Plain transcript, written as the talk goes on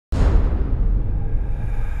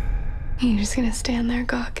You're just gonna stand there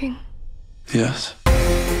gawking? Yes.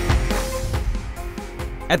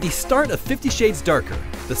 At the start of 50 Shades Darker,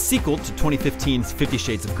 the sequel to 2015's 50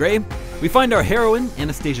 Shades of Grey, we find our heroine,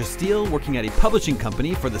 Anastasia Steele, working at a publishing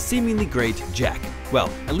company for the seemingly great Jack. Well,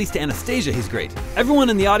 at least to Anastasia he's great.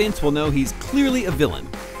 Everyone in the audience will know he's clearly a villain.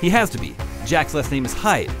 He has to be. Jack's last name is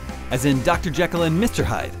Hyde, as in Dr. Jekyll and Mr.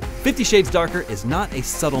 Hyde. 50 Shades Darker is not a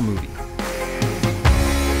subtle movie.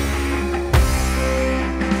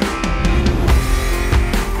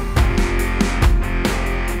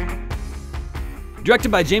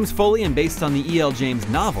 Directed by James Foley and based on the E.L. James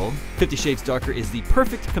novel, 50 Shades Darker is the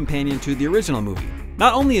perfect companion to the original movie.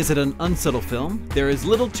 Not only is it an unsubtle film, there is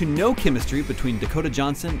little to no chemistry between Dakota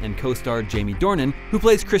Johnson and co-star Jamie Dornan, who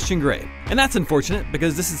plays Christian Grey. And that's unfortunate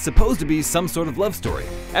because this is supposed to be some sort of love story.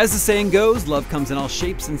 As the saying goes, love comes in all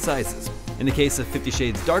shapes and sizes. In the case of 50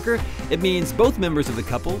 Shades Darker, it means both members of the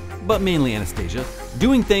couple, but mainly Anastasia,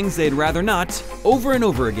 doing things they'd rather not, over and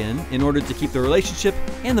over again, in order to keep the relationship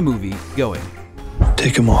and the movie going.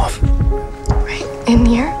 Take him off. Right in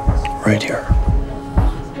here? Right here.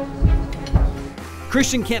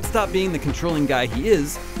 Christian can't stop being the controlling guy he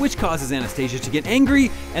is, which causes Anastasia to get angry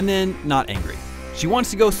and then not angry. She wants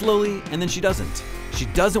to go slowly and then she doesn't. She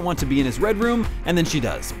doesn't want to be in his red room and then she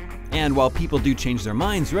does. And while people do change their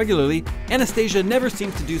minds regularly, Anastasia never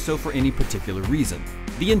seems to do so for any particular reason.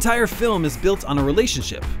 The entire film is built on a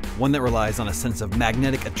relationship, one that relies on a sense of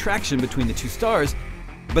magnetic attraction between the two stars,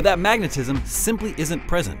 but that magnetism simply isn't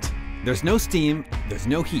present. There's no steam, there's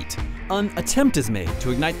no heat. An attempt is made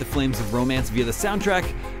to ignite the flames of romance via the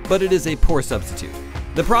soundtrack, but it is a poor substitute.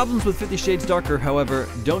 The problems with 50 Shades Darker, however,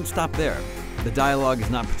 don't stop there. The dialogue is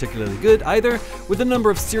not particularly good either, with a number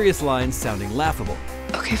of serious lines sounding laughable.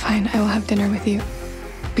 Okay, fine, I will have dinner with you.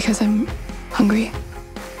 Because I'm hungry.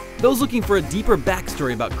 Those looking for a deeper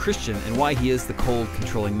backstory about Christian and why he is the cold,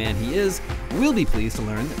 controlling man he is, will be pleased to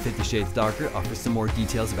learn that 50 Shades Darker offers some more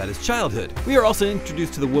details about his childhood. We are also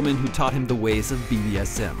introduced to the woman who taught him the ways of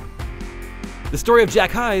BDSM. The story of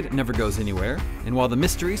Jack Hyde never goes anywhere, and while the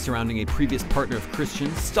mystery surrounding a previous partner of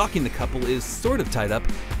Christian stalking the couple is sort of tied up,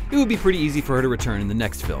 it would be pretty easy for her to return in the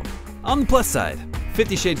next film. On the plus side,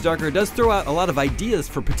 50 Shades Darker does throw out a lot of ideas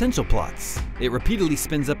for potential plots. It repeatedly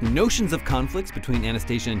spins up notions of conflicts between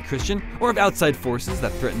Anastasia and Christian, or of outside forces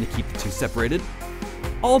that threaten to keep the two separated.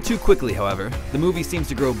 All too quickly, however, the movie seems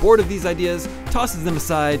to grow bored of these ideas, tosses them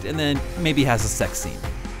aside, and then maybe has a sex scene.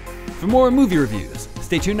 For more movie reviews,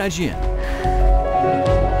 stay tuned to IGN.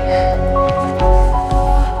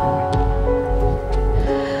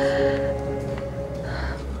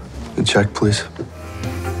 The check, please.